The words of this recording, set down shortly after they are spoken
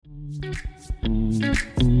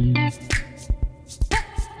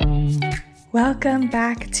Welcome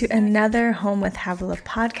back to another Home with Havilah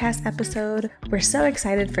podcast episode. We're so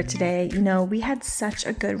excited for today. You know, we had such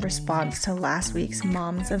a good response to last week's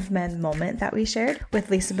Moms of Men moment that we shared with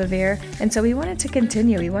Lisa Bevere. And so we wanted to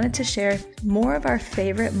continue. We wanted to share more of our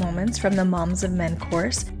favorite moments from the Moms of Men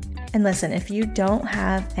course. And listen, if you don't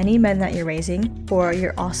have any men that you're raising, or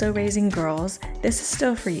you're also raising girls, this is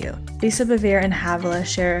still for you. Lisa Bevere and Havilah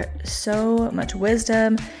share so much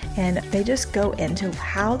wisdom, and they just go into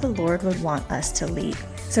how the Lord would want us to lead.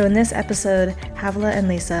 So in this episode, Havilah and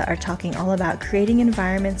Lisa are talking all about creating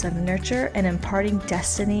environments of nurture and imparting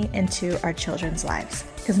destiny into our children's lives.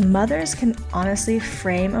 Because mothers can honestly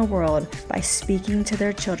frame a world by speaking to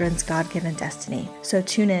their children's God-given destiny. So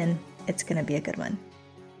tune in, it's going to be a good one.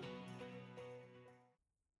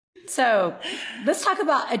 So let's talk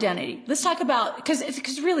about identity. Let's talk about,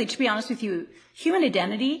 because really, to be honest with you, human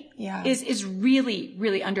identity is really,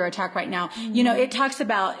 really under attack right now. Mm-hmm. You know, it talks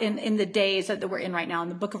about in the days that we're in right now, in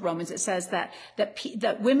the book of Romans, it says that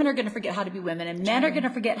women are going to forget how to be women and men are going to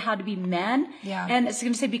forget how to be men. Yeah. And it's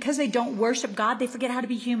going to say because they don't worship God, they forget how to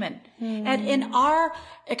be human. Mm-hmm. And in our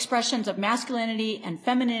expressions of masculinity and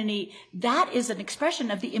femininity, that is an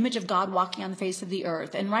expression of the image of God walking on the face of the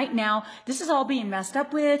earth. And right now, this is all being messed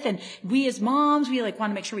up with. And we as moms, we want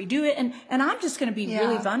to make sure we do it. And I'm just going to be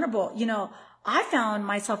really vulnerable. You know, I found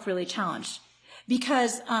myself really challenged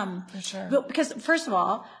because, because first of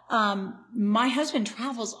all, my husband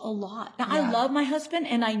travels a lot. Now I love my husband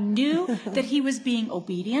and I knew that he was being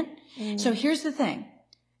obedient. So here's the thing.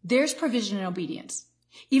 There's provision in obedience.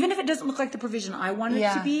 Even if it doesn't look like the provision I wanted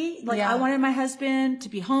it to be, I wanted my husband to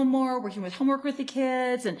be home more, working with homework with the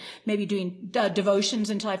kids and maybe doing devotions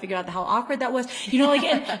until I figured out how awkward that was. You know,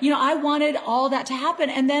 I wanted all that to happen.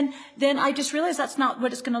 And then I just realized that's not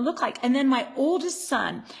what it's going to look like. And then my oldest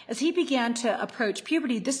son, as he began to approach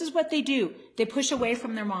puberty, this is what they do. They push away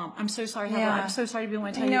from their mom. I'm so sorry, Heather. I'm so sorry to be the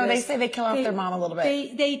one to tell you this. They say they kill off their mom a little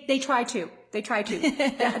bit. They try to.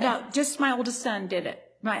 No, just my oldest son did it.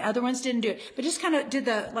 My other ones didn't do it, but just kind of did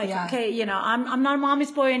okay, you know, I'm not a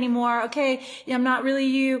mommy's boy anymore. Okay. I'm not really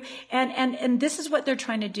you. And this is what they're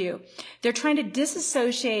trying to do. They're trying to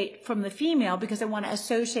disassociate from the female because they want to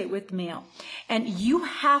associate with the male. And you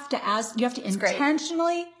have to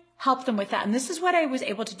intentionally help them with that. And this is what I was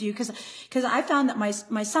able to do because I found that my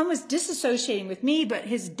son was disassociating with me, but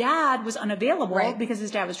his dad was unavailable because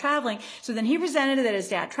his dad was traveling. So then he resented that his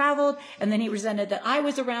dad traveled, and then he resented that I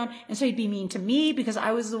was around, and so he'd be mean to me because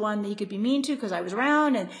I was the one that he could be mean to because I was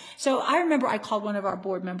around. And so I remember I called one of our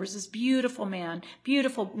board members, this beautiful man,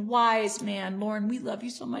 beautiful, wise man, Lauren, we love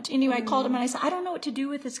you so much. Anyway, I called him and I said, I don't know what to do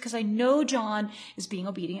with this because I know John is being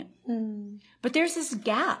obedient. But there's this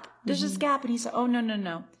gap. There's this gap. And he said, oh,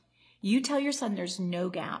 no. You tell your son there's no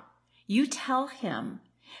gap. You tell him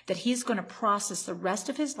that he's going to process the rest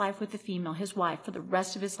of his life with the female, his wife, for the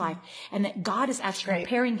rest of his life. And that God is actually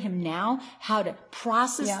preparing him now how to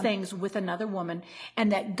process things with another woman.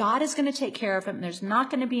 And that God is going to take care of him. And there's not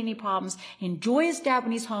going to be any problems. Enjoy his dad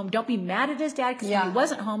when he's home. Don't be mad at his dad because when he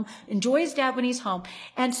wasn't home. Enjoy his dad when he's home.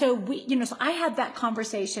 And so so I had that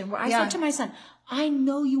conversation where I said to my son, I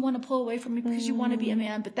know you want to pull away from me because you want to be a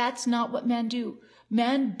man, but that's not what men do.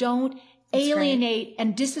 Men don't alienate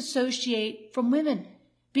and disassociate from women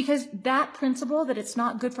because that principle that it's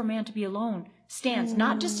not good for man to be alone stands,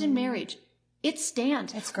 not just in marriage. It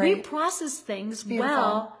stands. It's great. We process things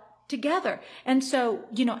well together. And so,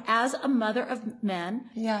 as a mother of men,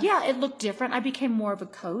 it looked different. I became more of a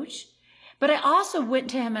coach. But I also went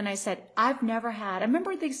to him and I said, I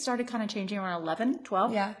remember they started kind of changing around 11,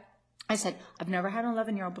 12. Yeah. I said, I've never had an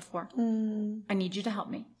 11-year-old before. I need you to help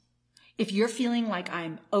me. If you're feeling like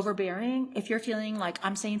I'm overbearing, if you're feeling like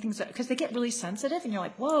I'm saying things because they get really sensitive and you're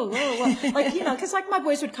like, whoa. Because my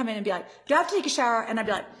boys would come in and be like, do I have to take a shower? And I'd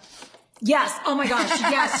be like, yes. Oh my gosh.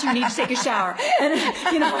 Yes. You need to take a shower. And,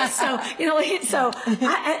 so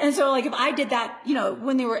if I did that,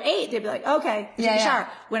 when they were 8, they'd be like, okay, take a shower.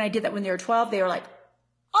 When I did that when they were 12, they were like,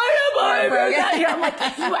 I'm like,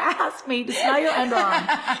 you asked me to smell your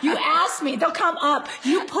underarm. You asked me. They'll come up.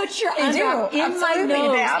 You put your underarm in my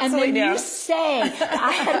nose, and then you say,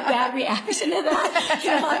 I had a bad reaction to that.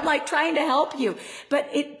 I'm like trying to help you. But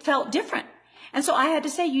it felt different. And so I had to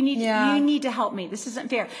say, you need to help me. This isn't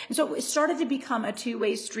fair. And so it started to become a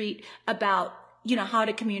two-way street about, how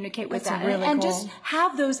to communicate with that. Really and cool. Just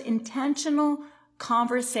have those intentional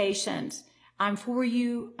conversations. I'm for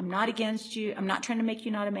you. I'm not against you. I'm not trying to make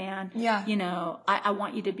you not a man. Yeah. I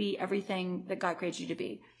want you to be everything that God created you to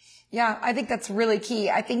be. Yeah, I think that's really key.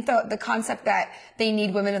 I think the concept that they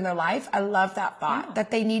need women in their life, I love that thought,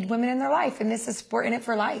 that they need women in their life. And we're in it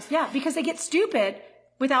for life. Yeah, because they get stupid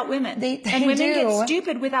without women. And women get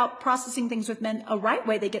stupid without processing things with men a right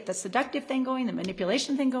way. They get the seductive thing going, the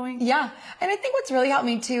manipulation thing going. Yeah. And I think what's really helped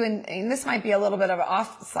me too, and this might be a little bit of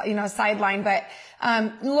an sideline, but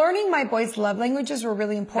learning my boys' love languages were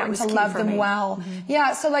really important to love them well. Mm-hmm.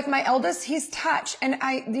 Yeah. So like my eldest, he's touch. And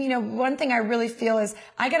one thing I really feel is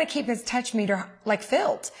I got to keep his touch meter like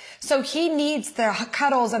filled. So he needs the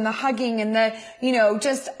cuddles and the hugging and the,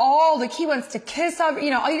 just he wants to kiss up,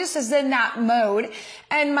 he just is in that mode.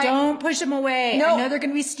 And don't push them away. No, I know they're going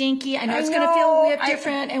to be stinky. I know it's going to feel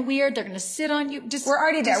different and weird. They're going to sit on you. We're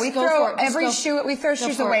already there. We throw every shoe. We throw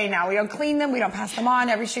shoes away now. We don't clean them. We don't pass them on.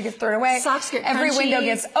 Every shoe gets thrown away. Socks get every window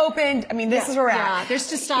gets opened. I mean, this is where we're at.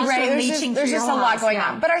 There's testosterone leaching through your There's just a lot going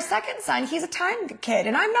on. But our second son, he's a time kid,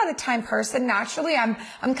 and I'm not a time person naturally. I'm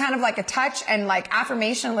kind of like a touch and like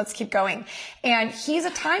affirmation. Let's keep going. And he's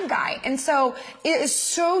a time guy, and so it is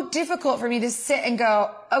so difficult for me to sit and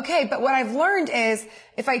go, okay. But what I've learned is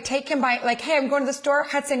if I take him by, like, hey, I'm going to the store,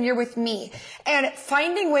 Hudson, you're with me. And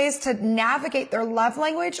finding ways to navigate their love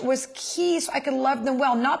language was key so I could love them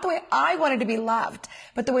well. Not the way I wanted to be loved,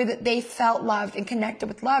 but the way that they felt loved and connected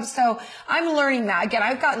with love. So I'm learning that. Again,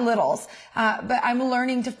 I've got littles, but I'm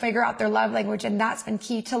learning to figure out their love language. And that's been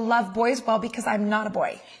key to love boys well because I'm not a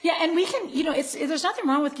boy. Yeah. And we can, there's nothing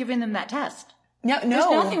wrong with giving them that test. No. There's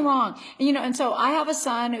nothing wrong. And so I have a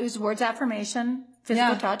son whose words affirmation,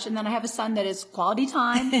 physical touch, and then I have a son that is quality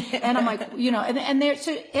time, and I'm like,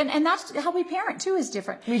 and that's how we parent too is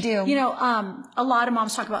different. We do. A lot of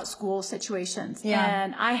moms talk about school situations,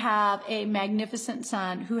 and I have a magnificent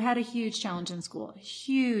son who had a huge challenge in school,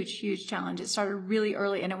 huge challenge. It started really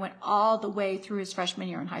early, and it went all the way through his freshman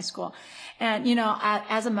year in high school. And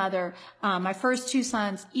as a mother, my first two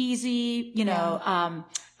sons, easy,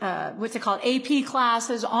 what's it called? AP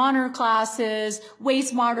classes, honor classes, way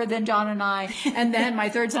smarter than John and I. And then my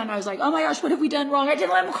third son, I was like, oh my gosh, what have we done wrong? I didn't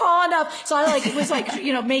let him crawl enough. So it was like,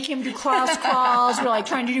 make him do cross crawls. We're like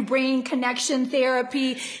trying to do brain connection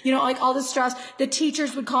therapy, like all this stuff. The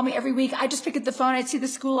teachers would call me every week. I'd just pick up the phone. I'd see the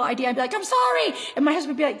school ID. I'd be like, I'm sorry. And my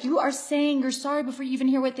husband would be like, you are saying you're sorry before you even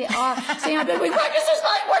hear what they are saying. I'd be like, we practiced this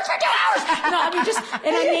words for 2 hours.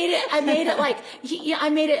 I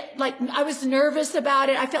made it like I was nervous about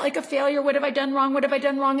it. I felt like a failure. What have I done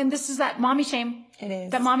wrong? And this is that mommy shame. It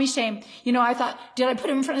is. That mommy shame. I thought, did I put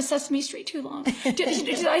him in front of Sesame Street too long?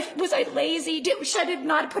 Was I lazy? Should I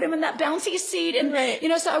not put him in that bouncy seat? And,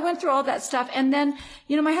 so I went through all that stuff. And then,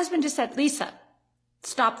 my husband just said, Lisa,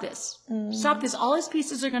 stop this. Mm. Stop this. All his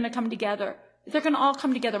pieces are going to come together. They're going to all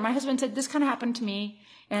come together. My husband said, this kind of happened to me.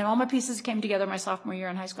 And all my pieces came together my sophomore year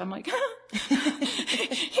in high school. I'm like,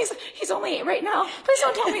 he's only 8 right now. Please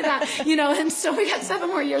don't tell me that, and so we got 7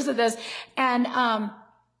 more years of this. And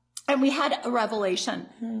we had a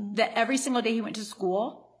revelation that every single day he went to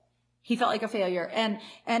school, he felt like a failure.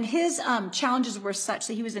 And his, challenges were such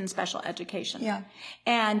that he was in special education. Yeah.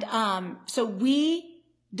 And, so we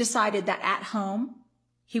decided that at home,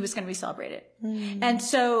 he was going to be celebrated. Mm. And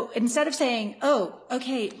so instead of saying, oh,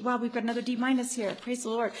 okay, wow, we've got another D- here. Praise the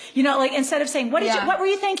Lord. Instead of saying, what were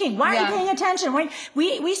you thinking? Why are you paying attention?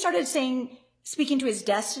 We started speaking to his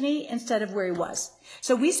destiny instead of where he was.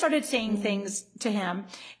 So we started saying things to him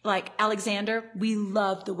like, Alexander, we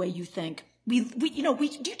love the way you think. We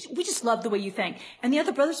just love the way you think. And the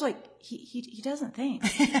other brothers are like, he doesn't think.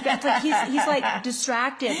 He's like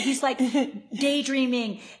distracted. He's like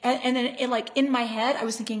daydreaming. And then in my head, I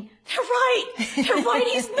was thinking, they're right.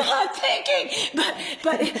 He's not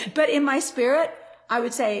thinking. But in my spirit, I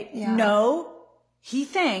would say, no, he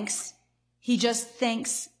thinks. He just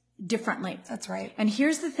thinks differently. That's right. And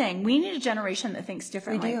here's the thing. We need a generation that thinks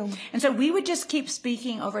differently. We do. And so we would just keep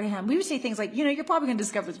speaking over to him. We would say things like, you're probably going to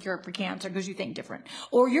discover the cure for cancer because you think different.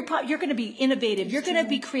 Or you're going to be innovative. You're going to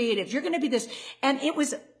be creative. You're going to be this. And it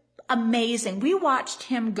was amazing. We watched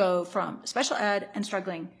him go from special ed and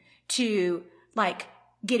struggling to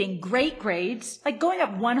getting great grades, going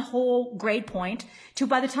up 1 whole grade point to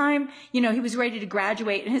by the time, he was ready to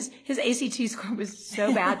graduate and his ACT score was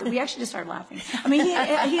so bad that we actually just started laughing. I mean,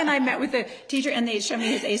 he and I met with the teacher and they showed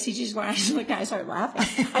me his ACT score and I just looked and I started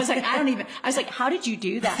laughing. I was like, how did you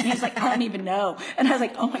do that? And he was like, I don't even know. And I was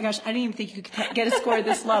like, oh my gosh, I didn't even think you could get a score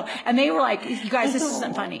this low. And they were like, you guys, this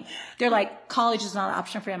isn't funny. They're like, college is not an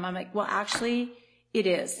option for him. I'm like, well, actually, it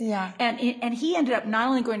is. Yeah. And he ended up not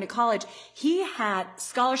only going to college, he had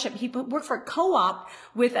scholarship. He worked for a co-op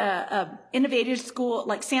with a innovative school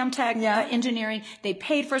like Samtech engineering. They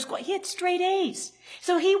paid for school. He had straight A's.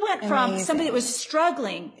 So he went from somebody that was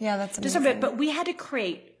struggling that's amazing. to somebody, but we had to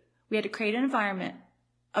create We had to create an environment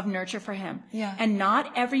of nurture for him. Yeah. And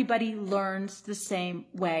not everybody learns the same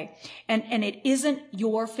way. And it isn't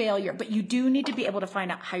your failure, but you do need to be able to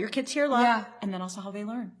find out how your kids hear love and then also how they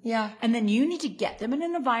learn. Yeah. And then you need to get them in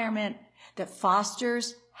an environment that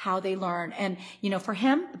fosters how they learn. And, you know, for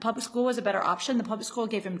him, the public school was a better option. The public school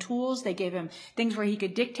gave him tools. They gave him things where he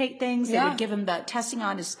could dictate things. They would give him the testing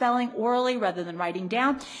on his spelling orally rather than writing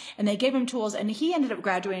down. And they gave him tools. And he ended up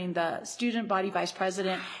graduating the student body vice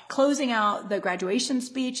president, closing out the graduation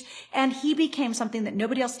speech. And he became something that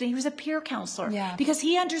nobody else did. He was a peer counselor because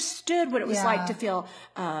he understood what it was like to feel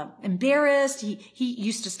embarrassed. He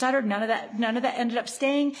used to stutter. None of that ended up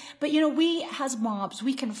staying. But, you know, we as moms,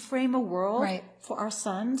 we can frame a world for our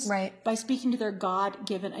sons by speaking to their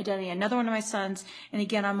God-given identity. Another one of my sons, and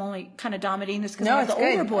again, I'm only kind of dominating this because I have the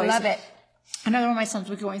older boys. I love it. Another one of my sons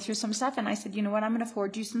was going through some stuff, and I said, you know what, I'm going to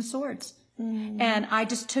forge you some swords. And I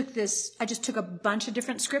just took a bunch of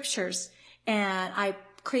different scriptures, and I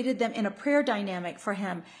created them in a prayer dynamic for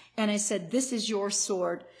him. And I said, this is your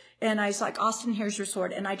sword. And I was like, Austin, here's your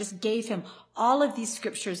sword. And I just gave him all of these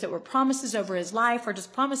scriptures that were promises over his life or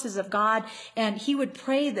just promises of God. And he would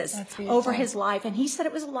pray this over his life. And he said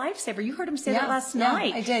it was a lifesaver. You heard him say that last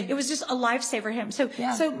night. I did. It was just a lifesaver for him. So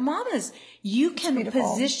mamas, you can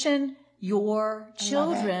position your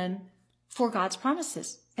children for God's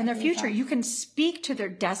promises and their future. You can speak to their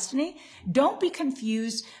destiny. Don't be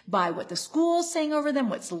confused by what the school's saying over them,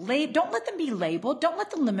 what's don't let them be labeled. Don't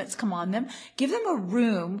let the limits come on them. Give them a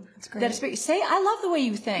room that is, say, I love the way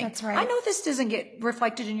you think. That's right. I know this doesn't get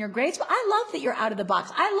reflected in your grades, but I love that you're out of the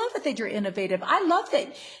box. I love that you're innovative. I love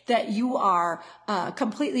that you are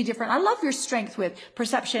completely different. I love your strength with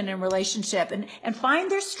perception and relationship, and find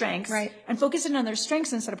their strengths and focus in on their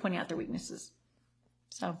strengths instead of pointing out their weaknesses.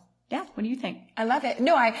 So. Yeah. What do you think? I love it.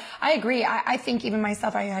 No, I agree. I think even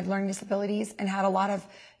myself, I had learning disabilities and had a lot of,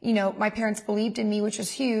 you know, my parents believed in me, which was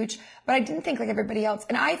huge, but I didn't think like everybody else.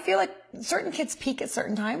 And I feel like certain kids peak at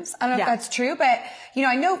certain times. I don't know if that's true, but you know,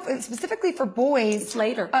 I know specifically for boys, it's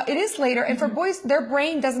later. It is later. And for boys, their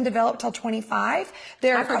brain doesn't develop till 25.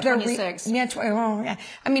 They're 26. I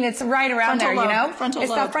mean, it's right around frontal there, lobe. You know, Frontal it's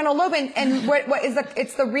lobe. that frontal lobe. And what is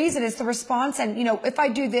it's the reason, it's the response. And, you know, if I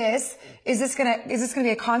do this, is this going to be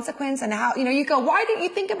a consequence? And how, you know, you go, why didn't you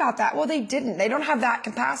think about that? Well, they didn't. They don't have that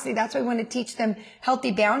capacity. That's why we want to teach them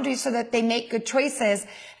healthy boundaries so that they make good choices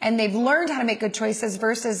and they've learned how to make good choices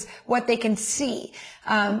versus what they can see.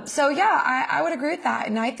 So yeah, I would agree with that.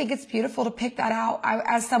 And I think it's beautiful to pick that out.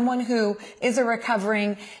 As someone who is a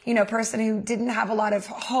recovering, you know, person who didn't have a lot of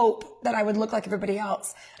hope that I would look like everybody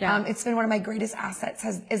else. It's been one of my greatest assets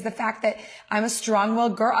is the fact that I'm a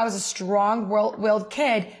strong-willed girl. I was a strong-willed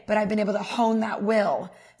kid, but I've been able to hone that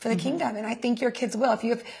will for the kingdom. And I think your kids will. If you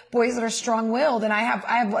have boys that are strong-willed, and I have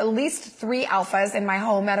at least 3 alphas in my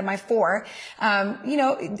home out of my 4, you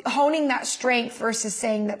know, honing that strength versus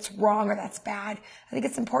saying that's wrong or that's bad. I think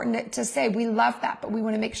it's important to say we love that, but we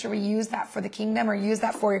want to make sure we use that for the kingdom or use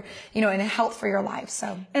that for, you know, in health for your life.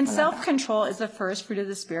 So, and self-control is the first fruit of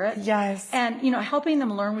the Spirit. Yes. And, you know, helping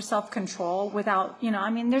them learn with self-control without, you know, I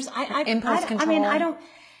mean, there's, impulse control.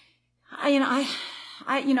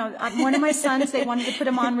 One of my sons, they wanted to put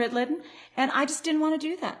him on Ritalin, and I just didn't want to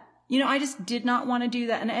do that. You know, I just did not want to do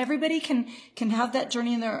that. And everybody can have that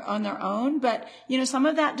journey on their own. But, you know, some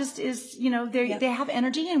of that just is, you know, they have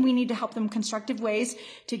energy and we need to help them constructive ways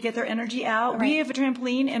to get their energy out. Right. We have a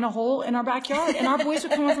trampoline in a hole in our backyard, and our boys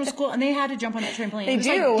would come home from school and they had to jump on that trampoline. They it was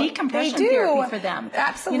do. like decompression therapy for them.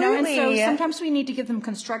 Absolutely. You know, and so sometimes we need to give them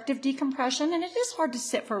constructive decompression, and it is hard to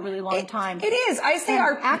sit for a really long time. It is. I say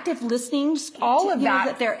our active listening, all of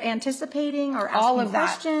that they're anticipating or asking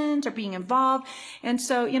questions or being involved. And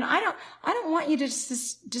so, you know, I don't want you to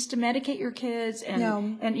just to medicate your kids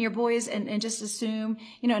and your boys and just assume,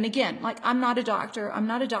 you know, and again, like I'm not a doctor,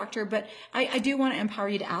 but I do want to empower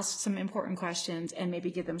you to ask some important questions and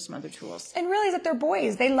maybe give them some other tools. And realize that they're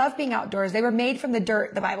boys. They love being outdoors. They were made from the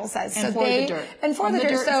dirt, the Bible says. And for the dirt. And for the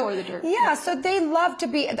dirt. Yeah, so they love to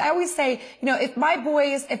be, I always say, you know, if my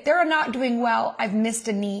boys, if they're not doing well, I've missed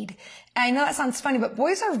a need. And I know that sounds funny, but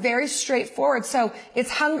boys are very straightforward. So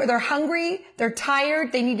it's they're hungry, they're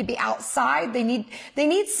tired, they need to be outside, they need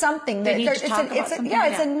something.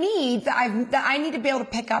 It's a need that I need to be able to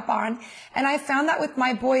pick up on. And I found that with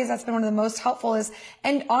my boys, that's been one of the most helpful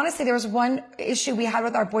and honestly, there was one issue we had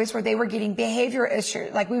with our boys where they were getting behavior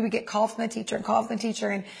issues. Like we would get called from the teacher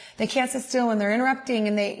and they can't sit still and they're interrupting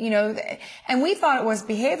and they, you know, and we thought it was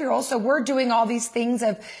behavioral. So we're doing all these things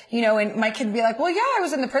of, you know, and my kid would be like, well, yeah, I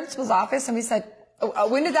was in the principal's office. And we said,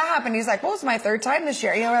 when did that happen? He's like, well, it's my 3rd time this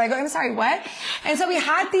year. You know, we're like, I'm sorry, what? And so we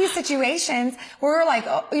had these situations where we're like,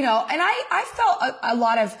 oh, you know, and I felt a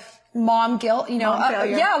lot of mom guilt,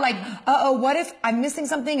 Mom like, what if I'm missing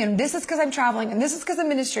something and this is because I'm traveling and this is because of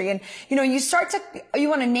ministry. And, you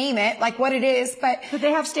want to name it like what it is, but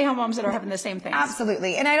they have stay-home moms that are having the same things.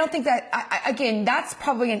 Absolutely. And I don't think that, again, that's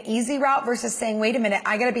probably an easy route versus saying, wait a minute,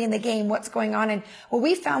 I got to be in the game. What's going on? And what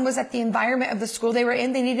we found was that the environment of the school they were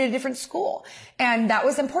in, they needed a different school. And that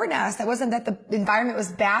was important to us. That wasn't that the environment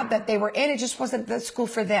was bad that they were in. It just wasn't the school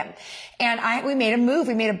for them. And we made a move.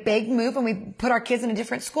 We made a big move and we put our kids in a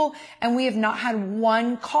different school. And we have not had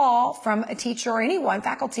one call from a teacher or anyone,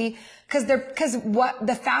 faculty, because what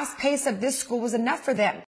the fast pace of this school was enough for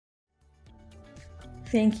them.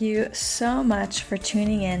 Thank you so much for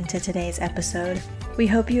tuning in to today's episode. We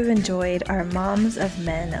hope you've enjoyed our Moms of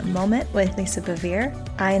Men moment with Lisa Bevere.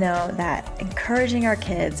 I know that encouraging our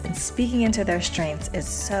kids and speaking into their strengths is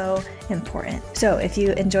so important. So if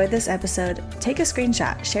you enjoyed this episode, take a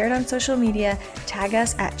screenshot, share it on social media, tag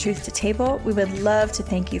us at Truth to Table. We would love to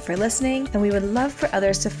thank you for listening, and we would love for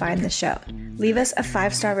others to find the show. Leave us a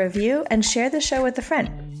 5-star review and share the show with a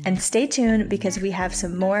friend. And stay tuned because we have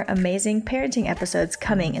some more amazing parenting episodes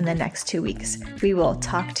coming in the next 2 weeks. We will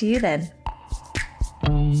talk to you then.